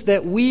things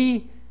that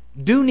we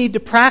do need to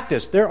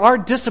practice. There are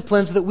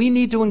disciplines that we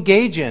need to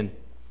engage in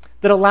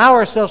that allow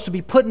ourselves to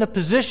be put in a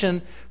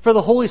position for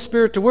the Holy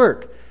Spirit to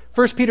work.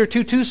 1 Peter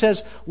 2:2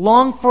 says,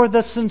 long for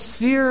the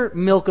sincere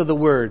milk of the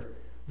Word,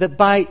 that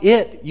by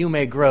it you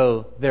may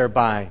grow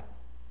thereby.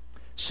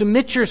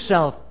 Submit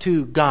yourself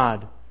to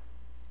God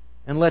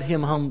and let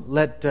Him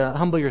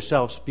humble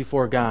yourselves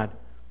before God.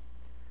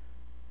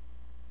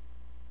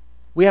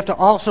 We have to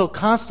also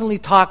constantly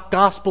talk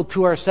gospel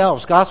to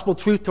ourselves, gospel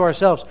truth to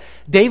ourselves.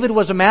 David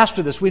was a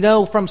master of this. We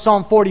know from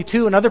Psalm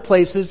 42 and other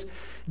places,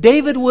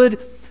 David would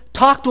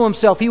talk to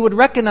himself. He would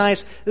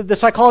recognize, the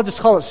psychologists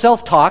call it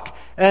self-talk,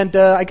 and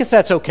I guess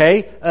that's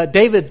okay.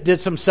 David did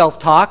some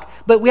self-talk,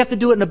 but we have to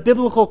do it in a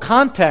biblical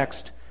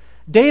context.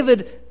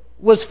 David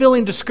was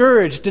feeling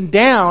discouraged and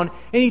down,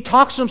 and he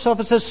talks to himself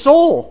and says,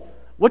 soul,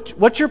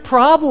 what's your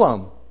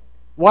problem?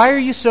 Why are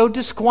you so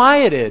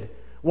disquieted?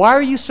 Why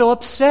are you so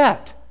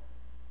upset?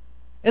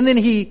 And then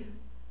he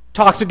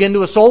talks again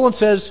to his soul and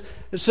says,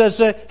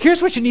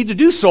 here's what you need to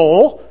do,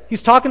 soul.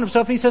 He's talking to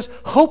himself and he says,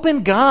 hope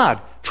in God.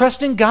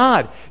 Trust in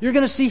God. You're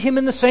going to see Him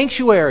in the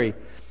sanctuary.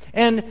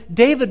 And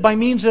David, by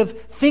means of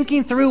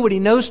thinking through what he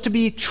knows to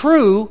be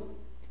true,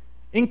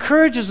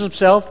 encourages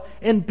himself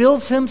and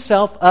builds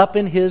himself up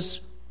in his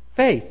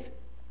faith.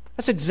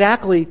 That's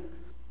exactly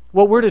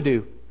what we're to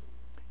do.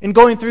 In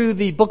going through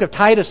the book of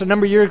Titus a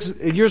number of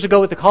years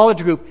ago with the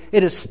college group,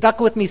 it has stuck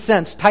with me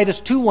since.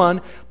 Titus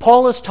 2:1,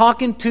 Paul is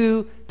talking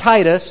to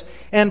Titus,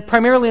 and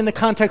primarily in the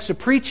context of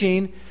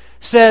preaching,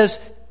 says,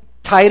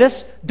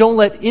 Titus, don't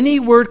let any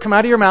word come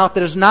out of your mouth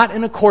that is not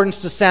in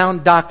accordance to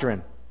sound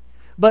doctrine.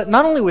 But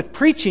not only with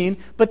preaching,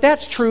 but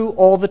that's true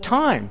all the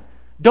time.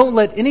 Don't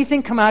let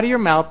anything come out of your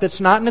mouth that's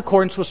not in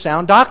accordance with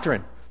sound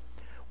doctrine.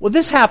 Well,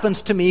 this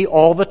happens to me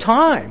all the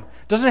time.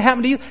 Doesn't it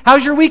happen to you?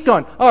 How's your week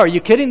going? Oh, are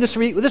you kidding? This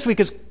week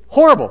is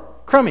horrible,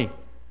 crummy.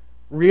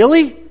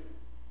 Really?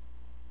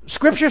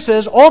 Scripture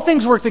says all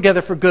things work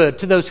together for good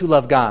to those who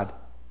love God.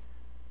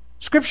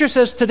 Scripture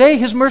says today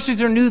His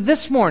mercies are new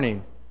this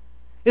morning.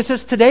 It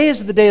says today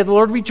is the day of the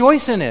Lord,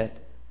 rejoice in it.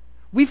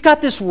 We've got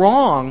this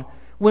wrong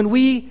when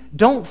we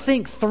don't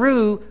think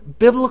through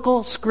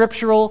biblical,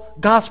 scriptural,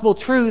 gospel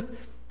truth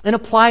and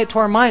apply it to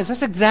our minds.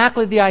 That's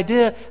exactly the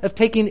idea of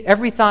taking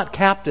every thought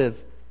captive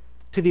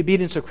to the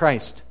obedience of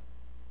Christ,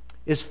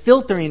 is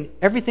filtering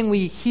everything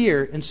we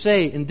hear and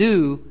say and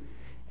do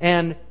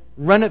and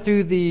run it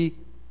through the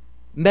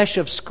mesh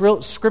of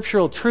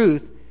scriptural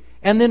truth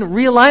and then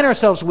realign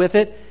ourselves with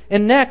it.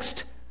 And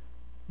next,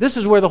 this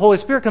is where the Holy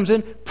Spirit comes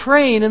in,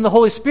 praying in the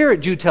Holy Spirit,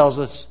 Jude tells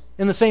us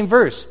in the same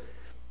verse.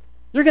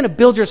 You're going to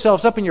build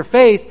yourselves up in your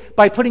faith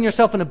by putting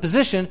yourself in a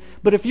position,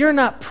 but if you're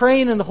not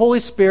praying in the Holy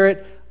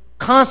Spirit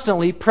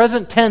constantly,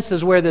 present tense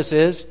is where this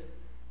is,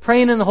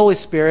 praying in the Holy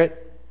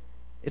Spirit,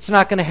 it's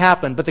not going to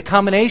happen. But the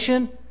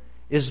combination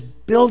is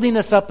building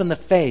us up in the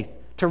faith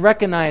to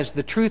recognize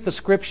the truth of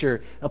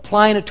Scripture,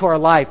 applying it to our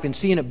life and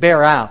seeing it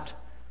bear out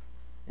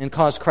and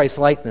cause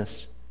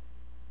Christ-likeness.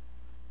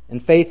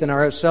 And faith in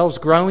ourselves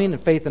growing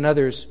and faith in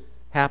others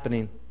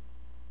happening.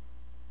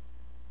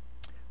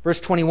 Verse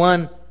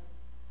 21,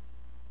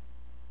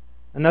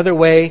 another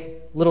way,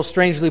 a little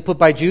strangely put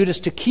by Jude, is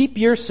to keep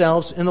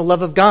yourselves in the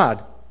love of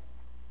God.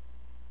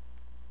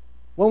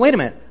 Well, wait a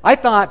minute. I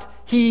thought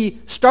he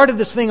started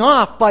this thing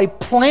off by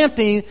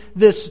planting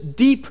this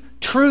deep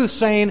truth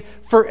saying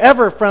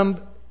forever from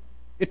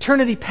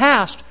eternity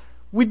past,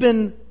 we've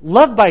been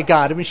loved by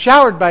God, have been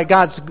showered by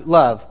God's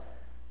love.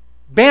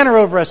 Banner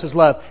over us is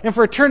love. And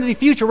for eternity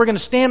future, we're going to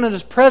stand in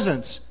His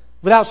presence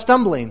without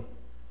stumbling.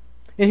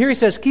 And here he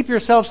says, keep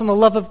yourselves in the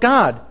love of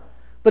God.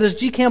 But as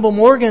G. Campbell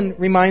Morgan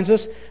reminds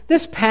us,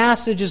 this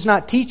passage is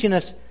not teaching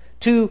us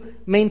to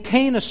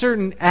maintain a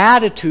certain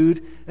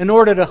attitude in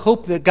order to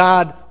hope that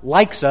God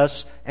likes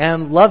us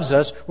and loves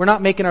us. We're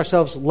not making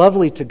ourselves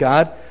lovely to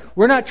God.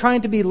 We're not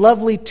trying to be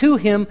lovely to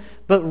Him,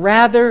 but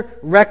rather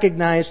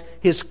recognize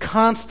His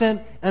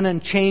constant and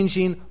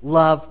unchanging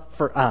love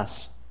for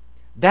us.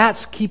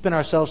 That's keeping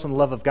ourselves in the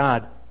love of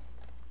God.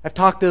 I've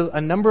talked to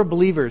a number of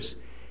believers,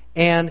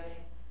 and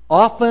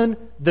often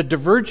the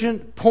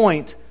divergent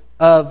point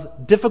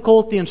of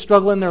difficulty and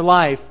struggle in their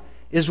life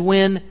is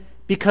when,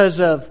 because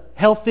of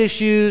health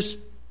issues,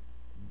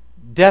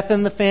 death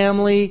in the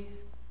family,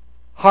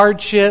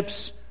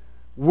 hardships,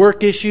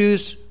 work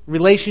issues,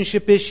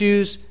 relationship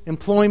issues,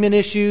 employment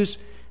issues,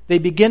 they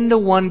begin to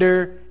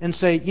wonder and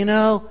say,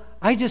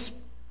 I just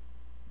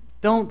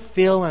don't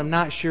feel and I'm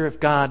not sure if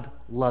God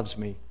loves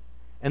me.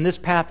 And this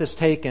path is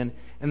taken,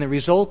 and the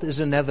result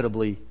is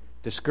inevitably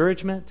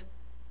discouragement,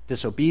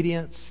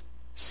 disobedience,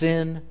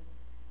 sin,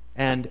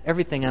 and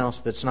everything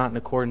else that's not in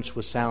accordance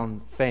with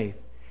sound faith.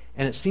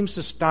 And it seems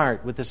to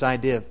start with this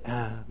idea of,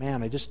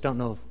 I just don't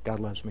know if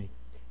God loves me.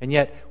 And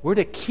yet, we're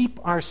to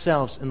keep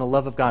ourselves in the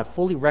love of God,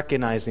 fully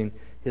recognizing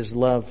His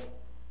love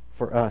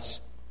for us.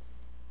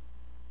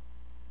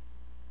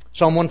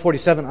 Psalm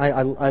 147,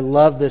 I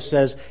love this,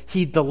 says,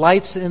 He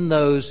delights in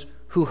those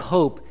who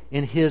hope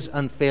in His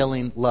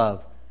unfailing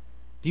love.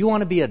 Do you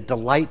want to be a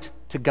delight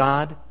to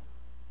God?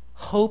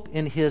 Hope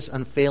in His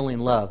unfailing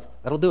love.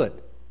 That'll do it,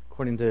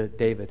 according to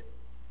David.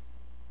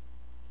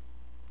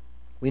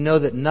 We know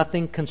that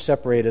nothing can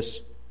separate us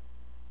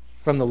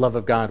from the love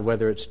of God,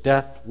 whether it's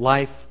death,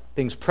 life,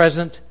 things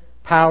present,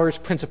 powers,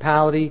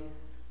 principality,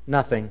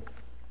 nothing,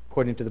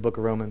 according to the book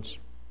of Romans.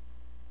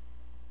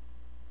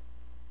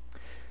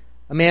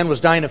 A man was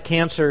dying of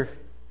cancer,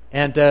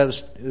 and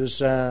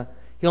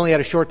he only had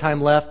a short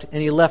time left,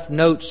 and he left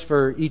notes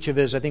for each of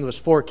his, I think it was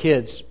 4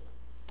 kids,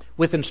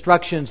 with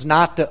instructions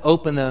not to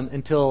open them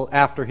until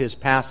after his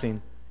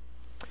passing.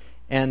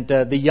 And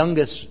the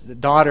youngest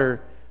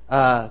daughter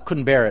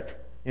couldn't bear it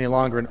any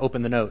longer and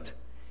opened the note.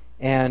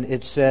 And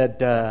it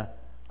said,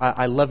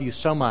 I love you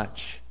so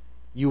much.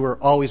 You were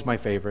always my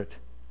favorite.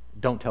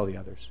 Don't tell the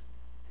others.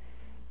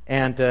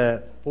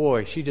 And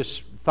boy, she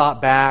just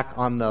thought back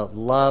on the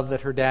love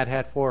that her dad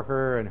had for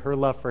her and her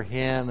love for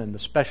him and the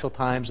special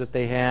times that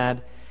they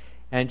had.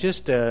 And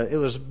just, it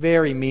was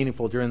very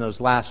meaningful during those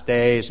last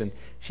days. And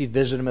she'd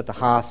visit him at the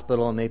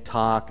hospital and they'd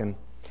talk. And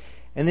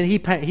then he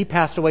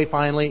passed away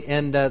finally.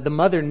 And the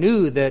mother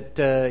knew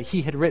that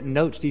he had written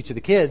notes to each of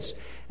the kids.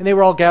 And they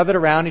were all gathered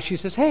around. And she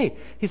says,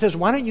 he says,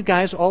 why don't you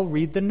guys all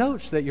read the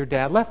notes that your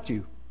dad left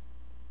you?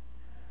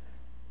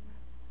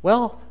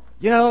 Well,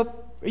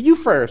 you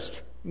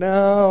first.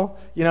 No.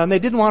 And they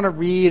didn't want to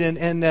read.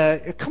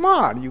 And come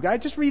on, you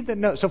guys, just read the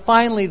note. So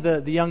finally,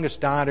 the youngest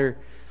daughter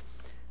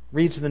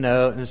reads the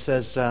note and it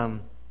says,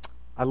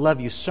 I love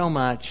you so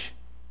much.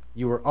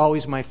 You were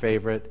always my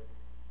favorite.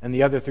 And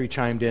the other 3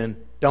 chimed in,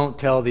 don't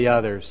tell the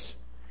others.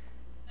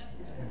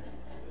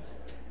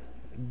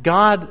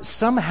 God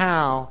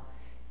somehow,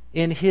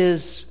 in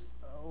His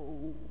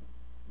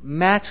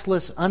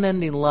matchless,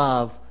 unending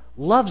love,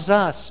 loves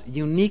us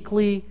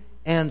uniquely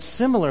and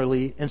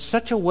similarly in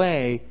such a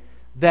way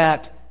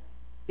that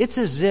it's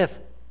as if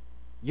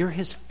you're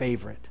His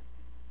favorite.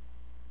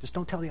 Just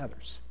don't tell the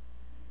others.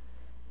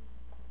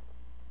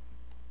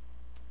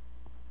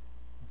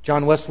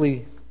 John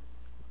Wesley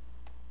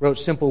wrote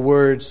simple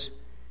words.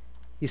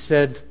 He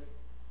said,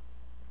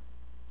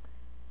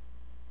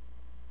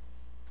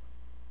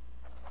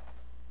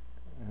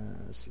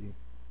 let's see.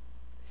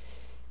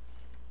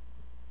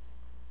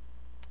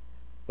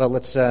 Well,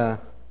 let's, what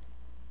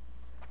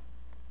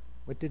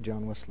did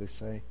John Wesley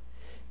say?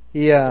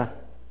 He, I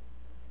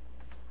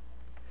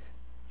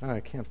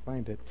can't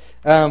find it.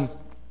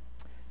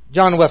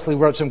 John Wesley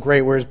wrote some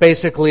great words.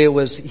 Basically, it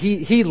was,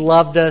 he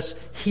loved us,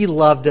 he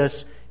loved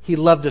us, he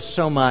loved us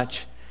so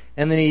much.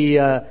 And then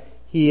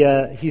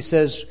he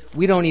says,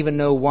 we don't even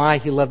know why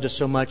He loved us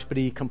so much, but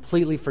He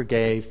completely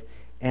forgave,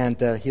 and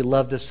He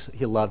loved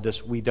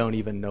us, we don't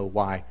even know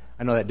why.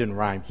 I know that didn't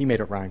rhyme. He made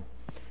it rhyme.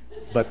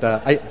 But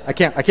I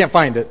can't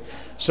find it.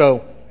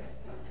 So,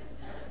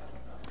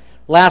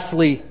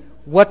 lastly,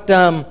 what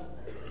the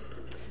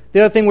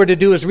other thing we're to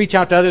do is reach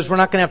out to others. We're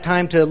not going to have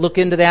time to look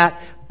into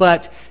that,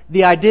 but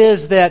the idea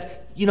is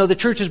that, the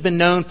church has been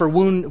known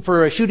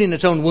for shooting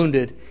its own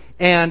wounded.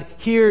 And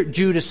here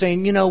Jude is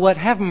saying, you know what,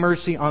 have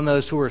mercy on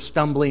those who are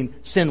stumbling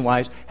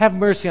sin-wise. Have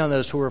mercy on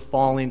those who are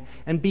falling,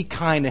 and be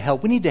kind to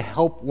help. We need to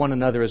help one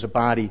another as a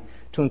body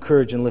to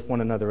encourage and lift one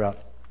another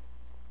up.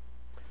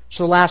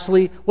 So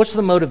lastly, what's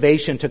the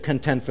motivation to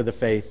contend for the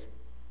faith?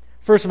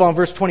 First of all, in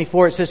verse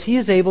 24, it says, He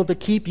is able to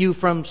keep you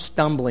from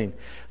stumbling.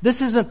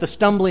 This isn't the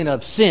stumbling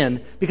of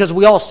sin, because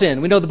we all sin.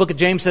 We know the book of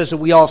James says that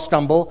we all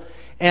stumble,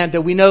 and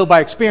we know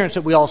by experience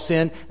that we all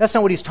sin. That's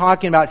not what he's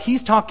talking about.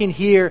 He's talking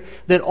here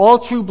that all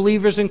true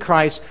believers in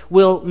Christ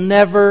will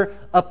never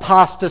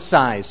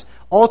apostatize.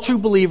 All true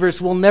believers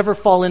will never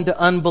fall into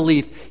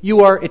unbelief.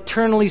 You are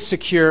eternally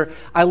secure.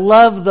 I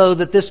love, though,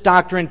 that this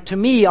doctrine, to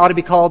me, ought to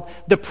be called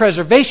the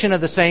preservation of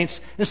the saints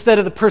instead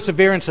of the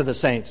perseverance of the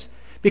saints.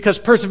 Because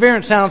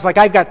perseverance sounds like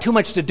I've got too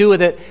much to do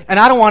with it, and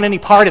I don't want any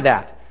part of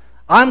that.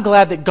 I'm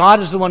glad that God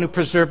is the one who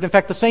preserved. In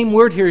fact, the same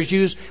word here is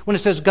used when it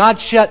says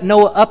God shut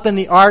Noah up in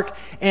the ark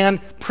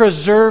and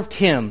preserved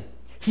him.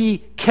 He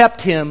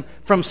kept him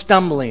from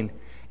stumbling.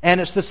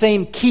 And it's the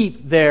same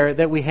keep there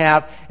that we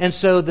have. And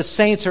so the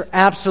saints are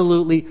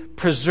absolutely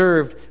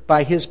preserved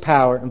by His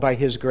power and by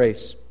His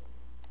grace.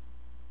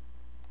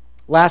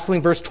 Lastly,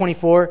 in verse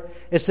 24,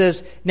 it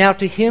says, Now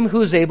to Him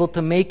who is able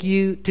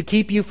to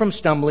keep you from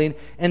stumbling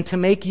and to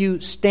make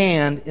you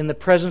stand in the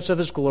presence of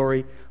His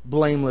glory,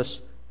 blameless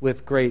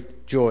with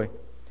great joy.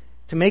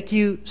 To make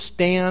you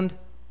stand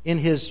in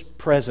His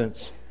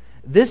presence.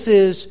 This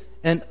is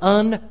an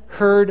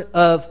unheard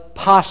of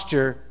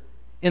posture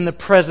in the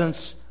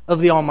presence of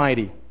the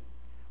Almighty.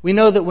 We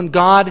know that when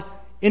God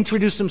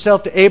introduced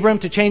Himself to Abram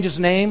to change his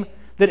name,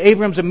 that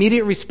Abram's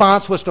immediate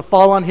response was to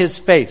fall on his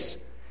face.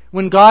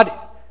 When God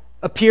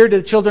appeared to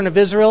the children of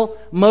Israel,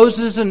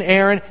 Moses and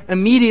Aaron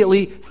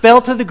immediately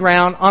fell to the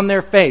ground on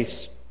their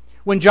face.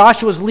 When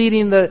Joshua was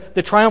leading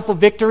the triumphal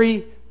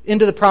victory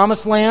into the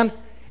promised land,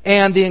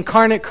 and the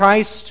incarnate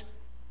Christ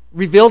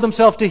revealed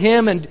Himself to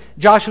him, and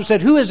Joshua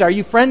said, Who is there? Are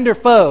you friend or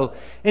foe?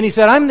 And he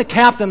said, I'm the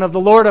captain of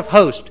the Lord of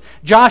hosts.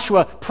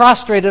 Joshua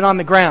prostrated on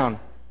the ground,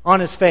 on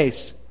his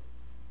face.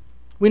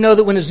 We know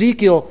that when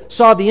Ezekiel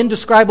saw the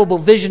indescribable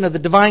vision of the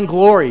divine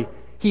glory,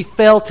 he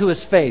fell to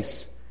his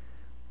face.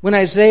 When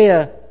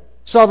Isaiah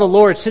saw the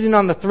Lord sitting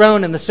on the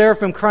throne and the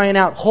seraphim crying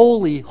out,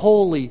 Holy,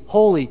 holy,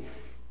 holy,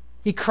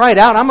 he cried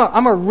out,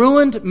 I'm a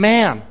ruined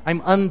man.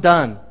 I'm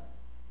undone.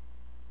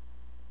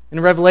 In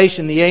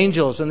Revelation, the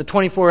angels and the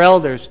 24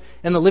 elders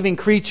and the living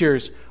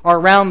creatures are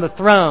around the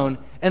throne,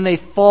 and they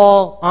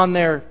fall on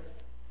their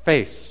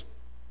face.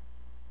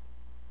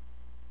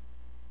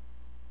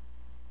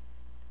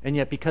 And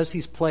yet, because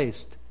He's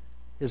placed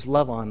His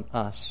love on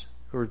us,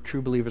 who are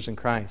true believers in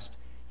Christ,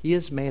 He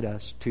has made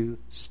us to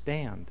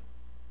stand.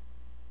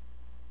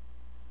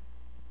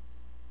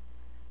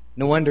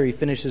 No wonder He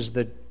finishes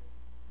the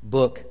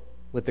book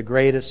with the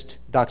greatest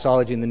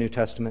doxology in the New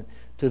Testament.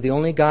 To the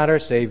only God, our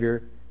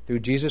Savior, through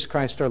Jesus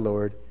Christ our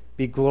Lord,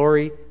 be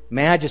glory,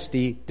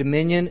 majesty,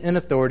 dominion, and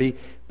authority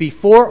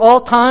before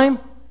all time,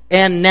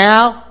 and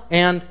now,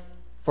 and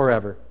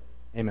forever.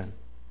 Amen.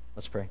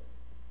 Let's pray.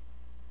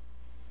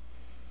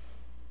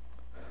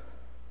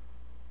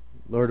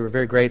 Lord, we're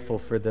very grateful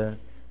for the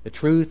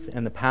truth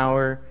and the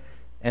power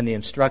and the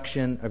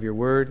instruction of Your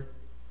Word.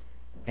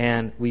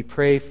 And we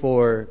pray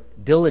for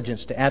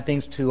diligence to add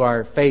things to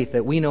our faith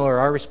that we know are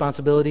our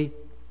responsibility.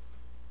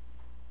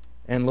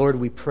 And Lord,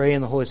 we pray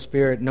in the Holy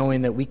Spirit,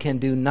 knowing that we can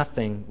do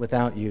nothing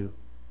without You.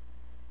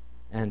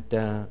 And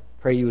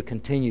pray You would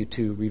continue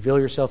to reveal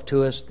Yourself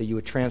to us, that You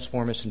would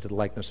transform us into the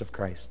likeness of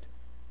Christ.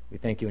 We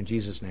thank You in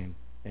Jesus' name.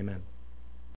 Amen.